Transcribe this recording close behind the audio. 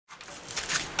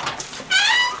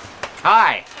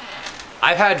Hi.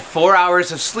 I've had 4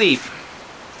 hours of sleep.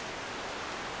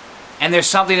 And there's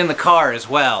something in the car as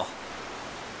well.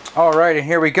 Alright, and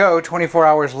here we go. 24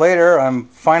 hours later, I'm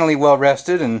finally well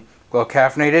rested and well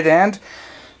caffeinated, and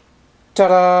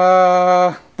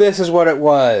ta-da! This is what it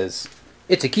was.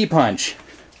 It's a Keypunch.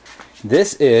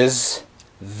 This is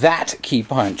that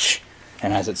Keypunch.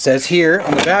 And as it says here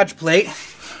on the badge plate,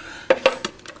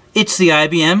 it's the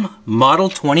IBM Model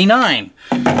 29.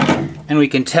 And we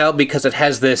can tell because it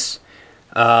has this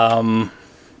interposer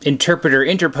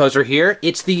here,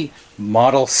 it's the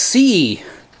Model C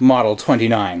Model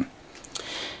 29.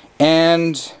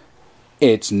 And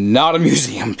it's not a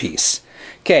museum piece.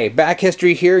 Okay, back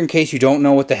history here in case you don't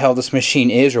know what the hell this machine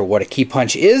is or what a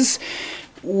Keypunch is.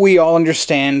 We all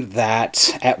understand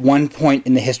that at one point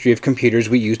in the history of computers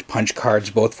we used punch cards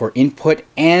both for input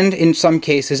and in some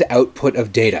cases output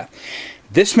of data.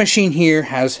 This machine here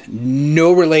has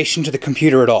no relation to the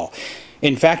computer at all.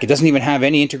 In fact, it doesn't even have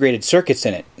any integrated circuits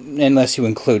in it, unless you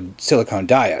include silicon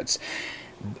diodes.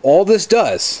 All this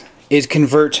does is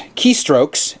convert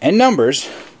keystrokes and numbers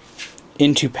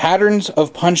into patterns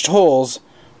of punched holes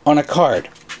on a card.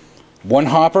 One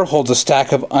hopper holds a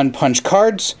stack of unpunched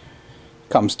cards,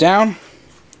 comes down,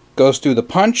 goes through the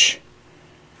punch,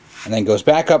 and then goes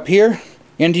back up here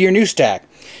into your new stack.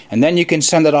 And then you can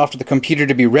send it off to the computer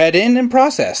to be read in and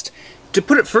processed. To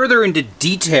put it further into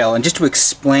detail and just to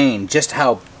explain just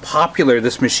how popular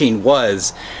this machine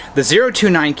was, the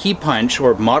 029 Keypunch,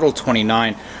 or Model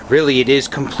 29, really it is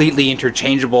completely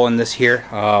interchangeable in this here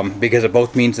because it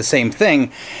both means the same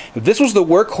thing. This was the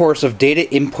workhorse of data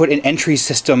input and entry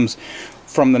systems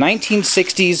from the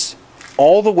 1960s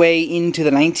all the way into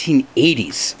the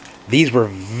 1980s. These were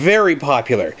very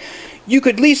popular. You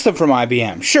could lease them from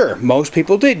IBM. Sure, most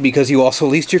people did because you also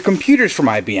leased your computers from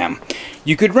IBM.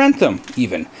 You could rent them,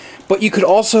 even. But you could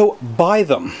also buy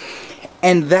them.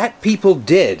 And that people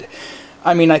did.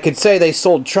 I mean, I could say they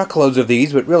sold truckloads of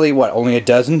these, but really, what, only a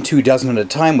dozen, 2 dozen at a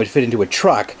time would fit into a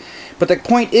truck. But the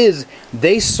point is,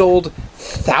 they sold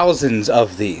thousands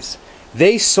of these.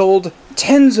 They sold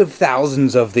tens of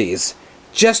thousands of these.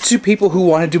 Just to people who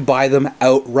wanted to buy them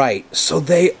outright. So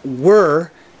they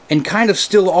were, and kind of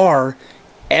still are,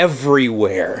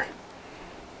 everywhere.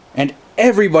 And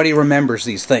everybody remembers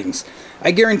these things.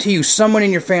 I guarantee you someone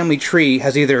in your family tree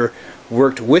has either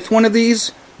worked with one of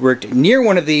these, worked near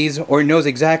one of these, or knows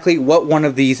exactly what one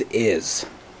of these is.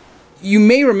 You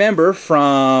may remember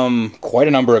from quite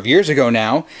a number of years ago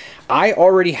now, I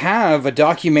already have a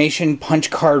Documation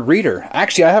punch card reader.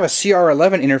 Actually, I have a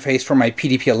CR11 interface for my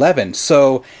PDP-11,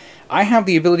 so I have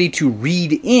the ability to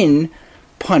read in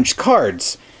punch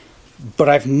cards. But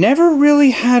I've never really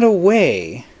had a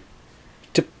way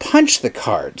to punch the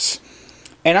cards.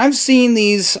 And I've seen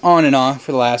these on and off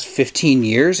for the last 15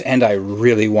 years, and I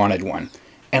really wanted one.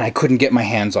 And I couldn't get my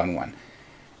hands on one.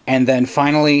 And then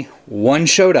finally, one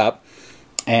showed up,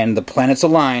 and the planets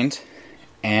aligned,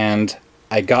 and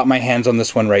I got my hands on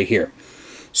this one right here.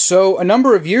 So a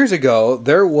number of years ago,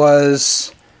 there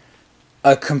was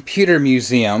a computer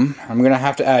museum. I'm going to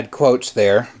have to add quotes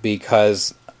there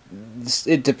because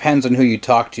it depends on who you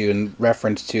talk to in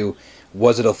reference to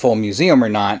was it a full museum or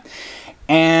not.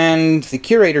 And the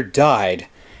curator died.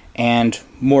 And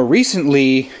more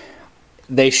recently,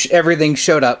 everything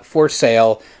showed up for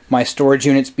sale. My storage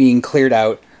units being cleared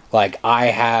out. Like, I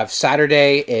have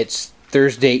Saturday, it's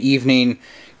Thursday evening.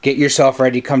 Get yourself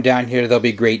ready, come down here, there'll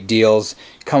be great deals.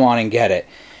 Come on and get it.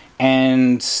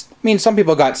 And, I mean, some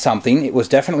people got something. It was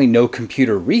definitely no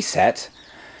computer reset.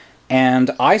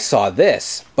 And I saw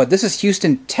this. But this is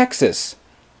Houston, Texas.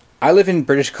 I live in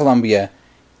British Columbia,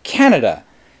 Canada.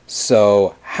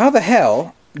 So, how the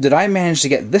hell did I manage to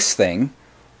get this thing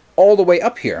all the way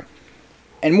up here?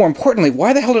 And more importantly,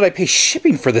 why the hell did I pay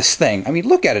shipping for this thing? I mean,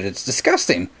 look at it, it's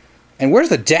disgusting. And where's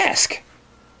the desk?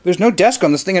 There's no desk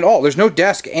on this thing at all. There's no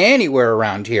desk anywhere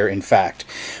around here, in fact.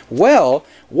 Well,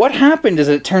 what happened is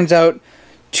it turns out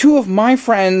 2 of my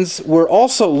friends were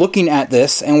also looking at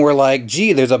this and were like,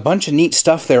 gee, there's a bunch of neat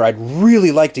stuff there I'd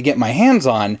really like to get my hands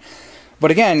on.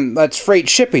 But again, that's freight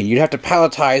shipping. You'd have to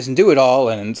palletize and do it all,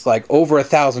 and it's like over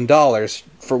 $1,000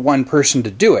 for one person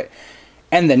to do it.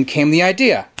 And then came the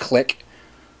idea. Click.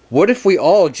 What if we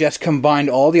all just combined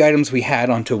all the items we had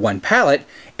onto one pallet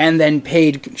and then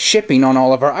paid shipping on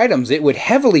all of our items? It would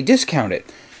heavily discount it.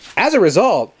 As a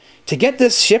result, to get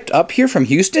this shipped up here from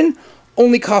Houston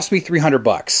only cost me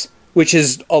 $300, which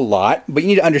is a lot, but you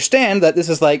need to understand that this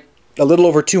is like a little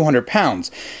over 200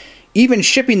 pounds. Even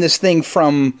shipping this thing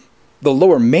from the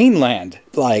lower mainland,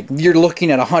 like, you're looking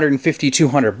at $150,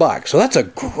 $200. So that's a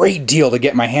great deal to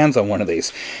get my hands on one of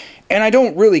these. And I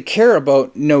don't really care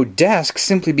about no desk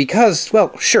simply because,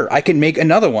 well, sure, I can make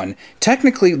another one.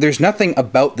 Technically, there's nothing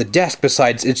about the desk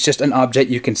besides it's just an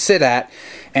object you can sit at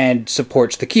and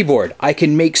supports the keyboard. I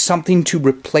can make something to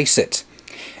replace it.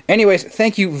 Anyways,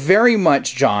 thank you very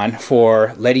much, John,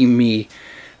 for letting me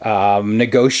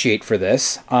negotiate for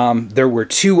this. There were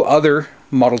 2 other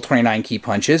Model 29 key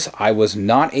punches. I was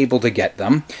not able to get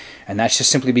them, and that's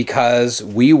just simply because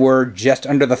we were just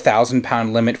under the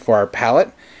 1,000-pound limit for our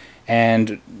pallet,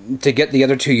 and to get the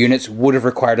other 2 units would have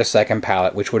required a second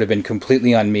pallet, which would have been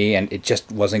completely on me, and it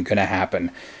just wasn't going to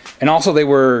happen. And also, they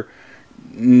were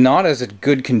not as a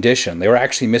good condition. They were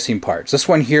actually missing parts. This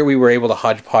one here, we were able to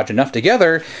hodgepodge enough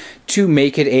together to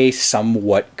make it a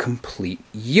somewhat complete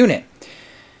unit.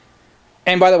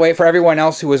 And by the way, for everyone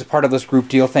else who was a part of this group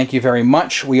deal, thank you very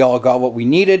much. We all got what we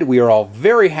needed. We are all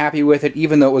very happy with it,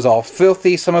 even though it was all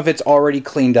filthy. Some of it's already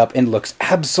cleaned up and looks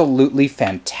absolutely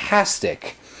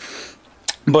fantastic.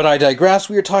 But I digress.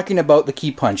 We are talking about the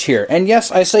Keypunch here. And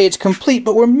yes, I say it's complete,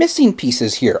 but we're missing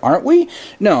pieces here, aren't we?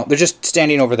 No, they're just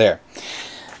standing over there.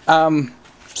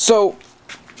 So,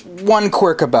 one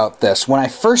quirk about this. When I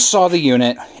first saw the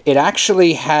unit, it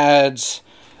actually had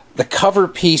the cover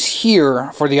piece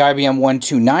here for the IBM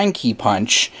 129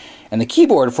 Keypunch and the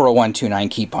keyboard for a 129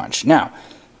 Keypunch. Now,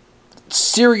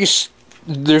 it's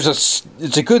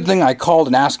a good thing I called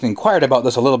and asked and inquired about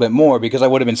this a little bit more, because I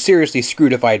would have been seriously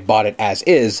screwed if I had bought it as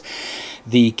is.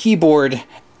 The keyboard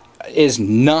is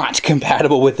not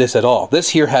compatible with this at all. This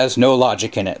here has no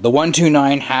logic in it. The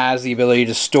 129 has the ability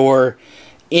to store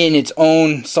in its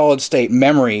own solid-state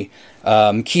memory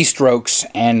keystrokes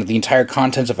and the entire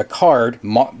contents of a card,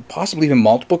 possibly even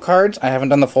multiple cards. I haven't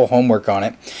done the full homework on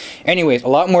it. Anyways, a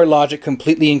lot more logic,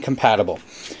 completely incompatible.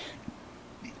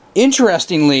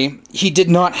 Interestingly, he did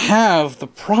not have the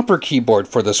proper keyboard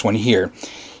for this one here.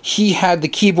 He had the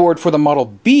keyboard for the Model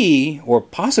B, or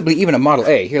possibly even a Model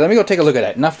A. Here, let me go take a look at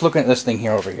it. Enough looking at this thing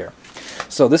here over here.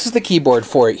 So this is the keyboard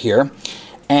for it here.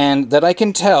 And that I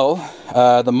can tell,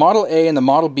 the Model A and the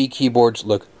Model B keyboards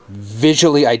look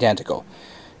visually identical.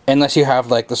 Unless you have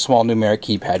like the small numeric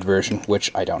keypad version, which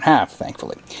I don't have,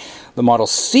 thankfully. The Model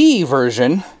C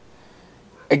version,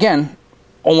 again,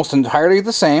 almost entirely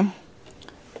the same.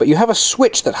 But you have a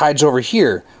switch that hides over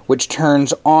here, which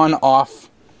turns on/off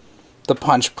the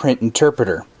punch print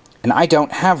interpreter. And I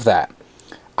don't have that.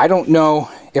 I don't know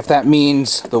if that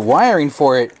means the wiring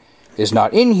for it is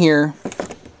not in here,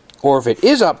 or if it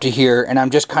is up to here, and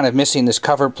I'm just kind of missing this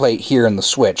cover plate here in the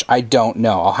switch. I don't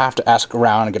know. I'll have to ask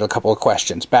around and get a couple of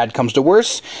questions. Bad comes to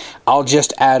worse, I'll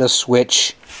just add a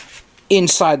switch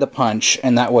inside the punch,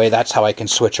 and that way that's how I can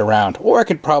switch around. Or I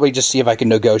could probably just see if I can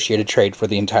negotiate a trade for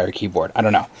the entire keyboard. I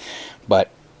don't know.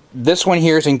 But this one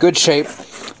here is in good shape.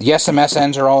 The SMS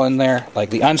ends are all in there. Like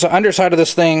the underside of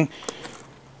this thing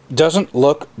doesn't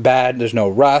look bad. There's no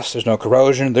rust, there's no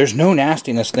corrosion, there's no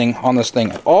nastiness on this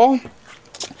thing at all.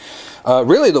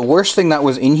 Really the worst thing that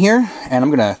was in here, and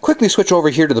I'm going to quickly switch over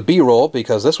here to the B-roll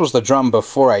because this was the drum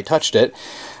before I touched it.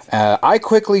 I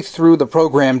quickly threw the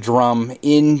program drum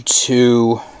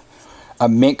into a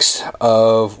mix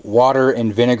of water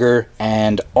and vinegar,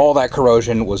 and all that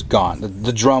corrosion was gone.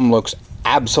 The drum looks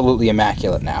absolutely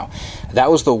immaculate now. That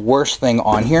was the worst thing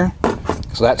on here,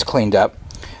 so that's cleaned up.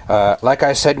 Like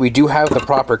I said, we do have the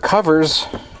proper covers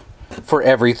for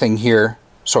everything here,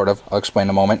 sort of. I'll explain in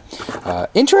a moment.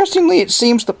 Interestingly, it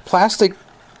seems the plastic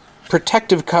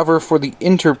protective cover for the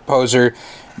interposer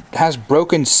has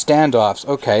broken standoffs.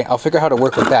 Okay, I'll figure out how to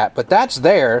work with that. But that's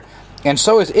there, and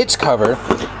so is its cover.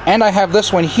 And I have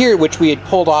this one here, which we had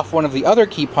pulled off one of the other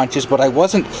key punches, but I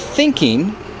wasn't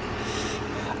thinking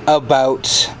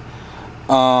about,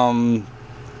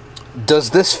 does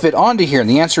this fit onto here? And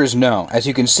the answer is no. As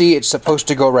you can see, it's supposed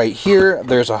to go right here.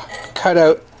 There's a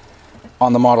cutout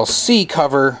on the Model C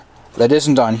cover that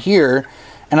isn't on here.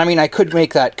 And I mean, I could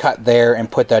make that cut there and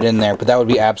put that in there, but that would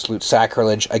be absolute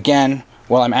sacrilege. Again,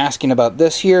 while I'm asking about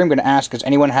this here, I'm going to ask, does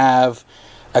anyone have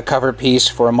a cover piece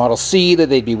for a Model C that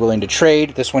they'd be willing to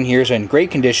trade? This one here is in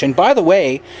great condition. By the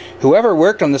way, whoever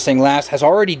worked on this thing last has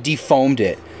already defoamed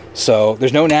it. So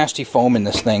there's no nasty foam in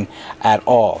this thing at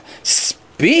all.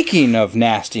 Speaking of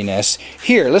nastiness,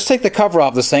 here, let's take the cover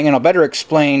off this thing and I'll better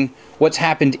explain what's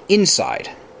happened inside.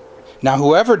 Now,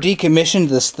 whoever decommissioned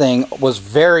this thing was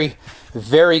very,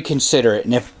 very considerate.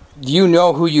 And if you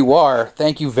know who you are,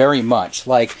 thank you very much.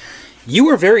 Like, you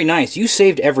were very nice. You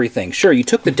saved everything. Sure, you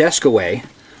took the desk away,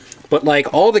 but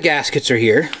like, all the gaskets are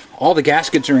here. All the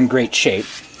gaskets are in great shape.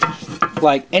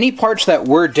 Like, any parts that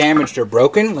were damaged or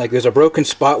broken, like there's a broken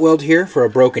spot weld here for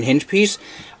a broken hinge piece.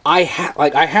 I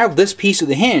have this piece of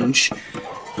the hinge,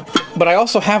 but I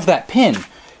also have that pin.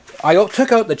 I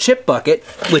took out the chip bucket,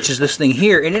 which is this thing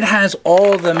here, and it has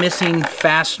all the missing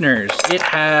fasteners.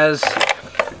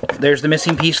 There's the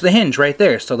missing piece of the hinge right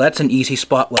there, so that's an easy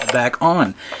spot weld back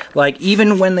on. Like,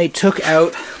 even when they took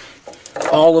out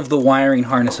all of the wiring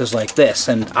harnesses like this,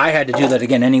 and I had to do that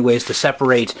again anyways to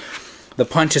separate the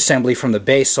punch assembly from the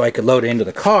base so I could load it into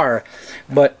the car,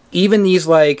 but even these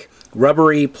like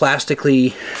rubbery,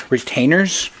 plastically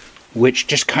retainers, which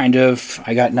just kind of,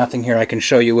 I got nothing here I can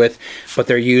show you with, but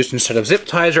they're used instead of zip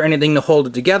ties or anything to hold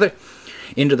it together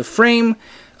into the frame.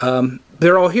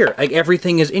 They're all here. Like,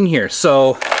 everything is in here.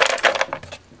 So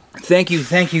thank you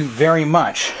very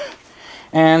much.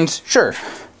 And sure,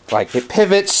 like, it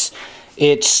pivots.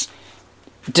 It's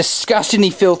disgustingly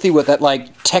filthy with that like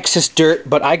Texas dirt,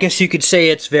 but I guess you could say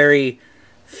it's very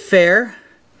fair.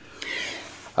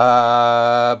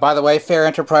 By the way, Fair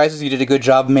Enterprises, you did a good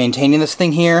job maintaining this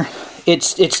thing here.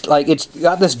 It's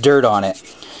got this dirt on it,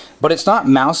 but it's not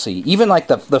mousy. Even like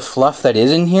the fluff that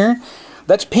is in here,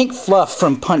 that's pink fluff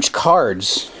from Punch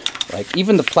cards. Like,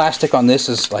 even the plastic on this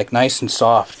is like nice and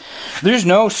soft. There's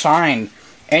no sign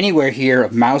anywhere here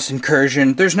of mouse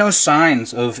incursion. There's no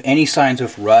signs of any signs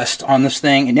of rust on this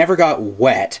thing. It never got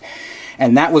wet.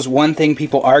 And that was one thing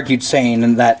people argued,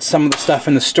 saying that some of the stuff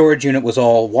in the storage unit was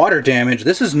all water damaged.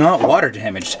 This is not water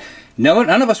damaged. No,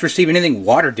 none of us received anything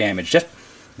water damaged. Just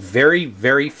very,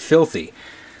 very filthy.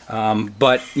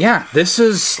 But yeah, this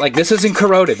isn't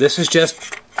corroded. This is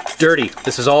just dirty.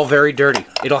 This is all very dirty.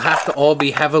 It'll have to all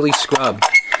be heavily scrubbed.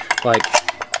 Like,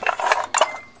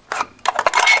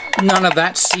 none of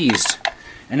that seized.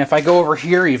 And if I go over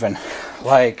here even,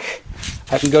 like,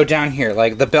 I can go down here.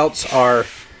 Like, the belts are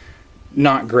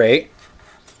not great,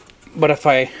 but if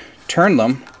I turn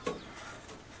them,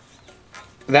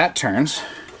 that turns.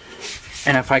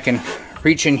 And if I can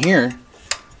reach in here,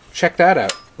 check that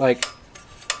out. Like,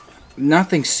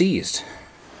 nothing seized.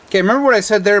 Okay, remember what I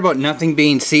said there about nothing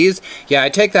being seized? Yeah, I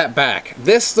take that back.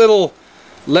 This little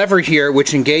lever here,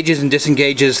 which engages and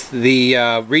disengages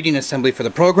the reading assembly for the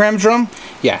program drum,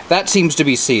 yeah, that seems to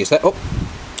be seized. Oh,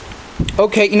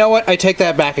 okay, you know what? I take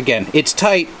that back again. It's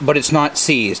tight, but it's not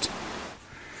seized.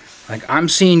 Like, I'm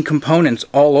seeing components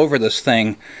all over this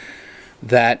thing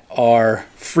that are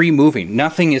free moving.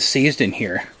 Nothing is seized in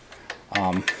here.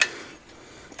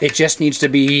 It just needs to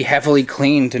be heavily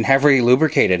cleaned and heavily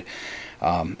lubricated.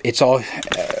 It's all,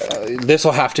 this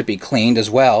will have to be cleaned as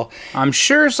well. I'm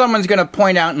sure someone's going to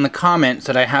point out in the comments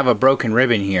that I have a broken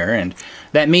ribbon here, and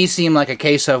that may seem like a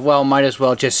case of, well, might as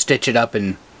well just stitch it up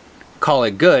and call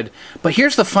it good. But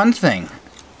here's the fun thing.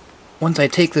 Once I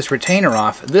take this retainer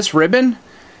off, this ribbon,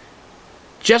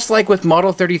 just like with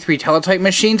Model 33 teletype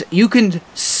machines, you can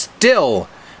still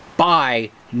buy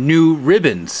new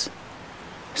ribbons.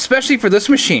 Especially for this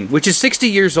machine, which is 60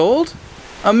 years old.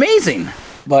 Amazing!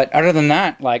 But other than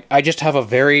that, like, I just have a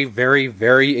very, very,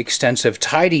 very extensive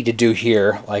tidy to do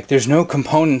here. Like, there's no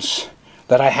components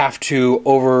that I have to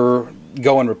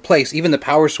go and replace. Even the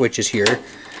power switch is here.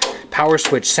 Power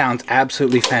switch sounds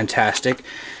absolutely fantastic.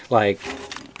 Like,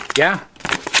 yeah,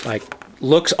 like,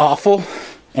 looks awful.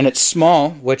 And it's small,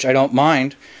 which I don't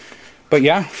mind. But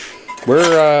yeah,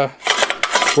 we're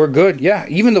good. Yeah,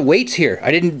 even the weights here.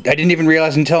 I didn't even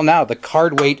realize until now the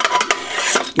card weight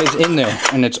is in there,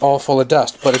 and it's all full of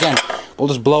dust. But again, we'll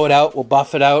just blow it out, we'll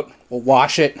buff it out, we'll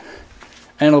wash it,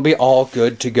 and it'll be all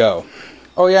good to go.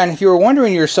 Oh yeah, and if you were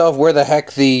wondering yourself where the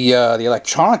heck the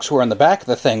electronics were on the back of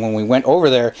the thing when we went over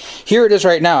there, here it is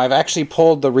right now. I've actually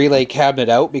pulled the relay cabinet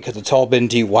out because it's all been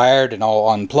dewired and all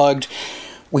unplugged.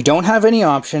 We don't have any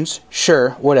options,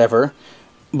 sure, whatever,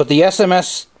 but the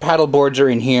SMS paddle boards are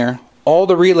in here, all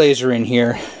the relays are in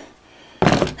here,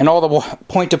 and all the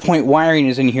point-to-point wiring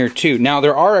is in here too. Now,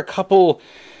 there are a couple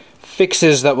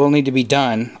fixes that will need to be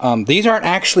done. These aren't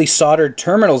actually soldered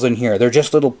terminals in here, they're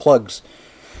just little plugs.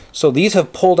 So these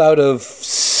have pulled out of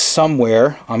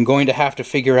somewhere. I'm going to have to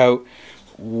figure out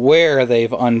where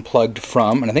they've unplugged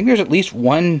from, and I think there's at least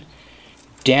one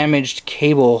damaged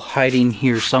cable hiding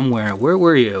here somewhere. Where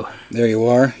were you? There you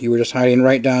are. You were just hiding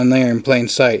right down there in plain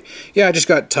sight. Yeah, I just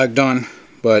got tugged on,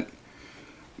 but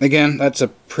again, that's a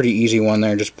pretty easy one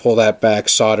there. Just pull that back,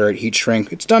 solder it, heat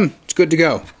shrink. It's done. It's good to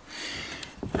go.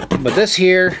 But this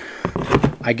here,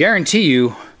 I guarantee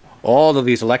you, all of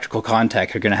these electrical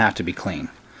contacts are going to have to be clean.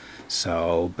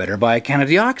 So, better buy a can of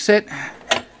deoxit.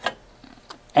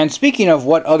 And speaking of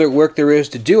what other work there is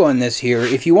to do on this here,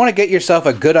 if you want to get yourself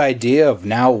a good idea of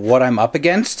now what I'm up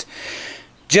against,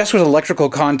 just with electrical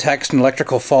contacts and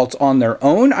electrical faults on their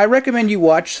own, I recommend you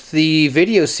watch the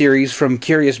video series from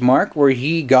Curious Mark, where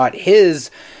he got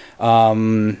his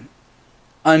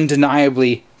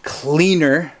undeniably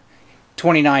cleaner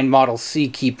 29 Model C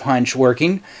Keypunch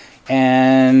working.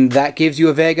 And that gives you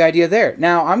a vague idea there.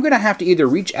 Now, I'm going to have to either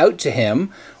reach out to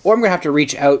him, or I'm going to have to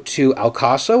reach out to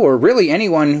Alcaso, or really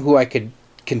anyone who I could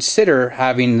consider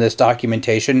having this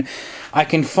documentation. I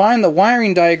can find the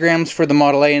wiring diagrams for the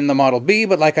Model A and the Model B,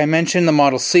 but like I mentioned, the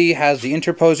Model C has the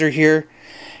interposer here,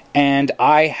 and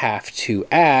I have to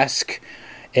ask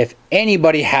if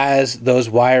anybody has those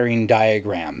wiring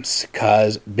diagrams,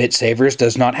 because BitSavers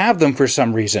does not have them for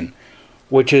some reason,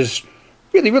 which is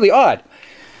really, really odd.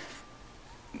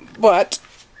 But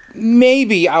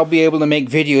maybe I'll be able to make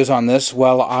videos on this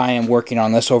while I am working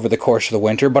on this over the course of the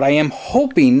winter, but I am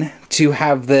hoping to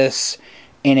have this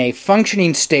in a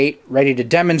functioning state, ready to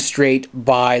demonstrate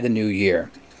by the new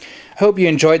year. I hope you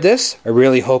enjoyed this. I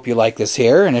really hope you like this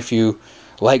here, and if you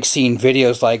like seeing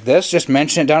videos like this, just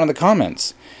mention it down in the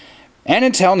comments. And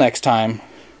until next time,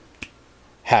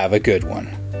 have a good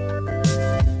one.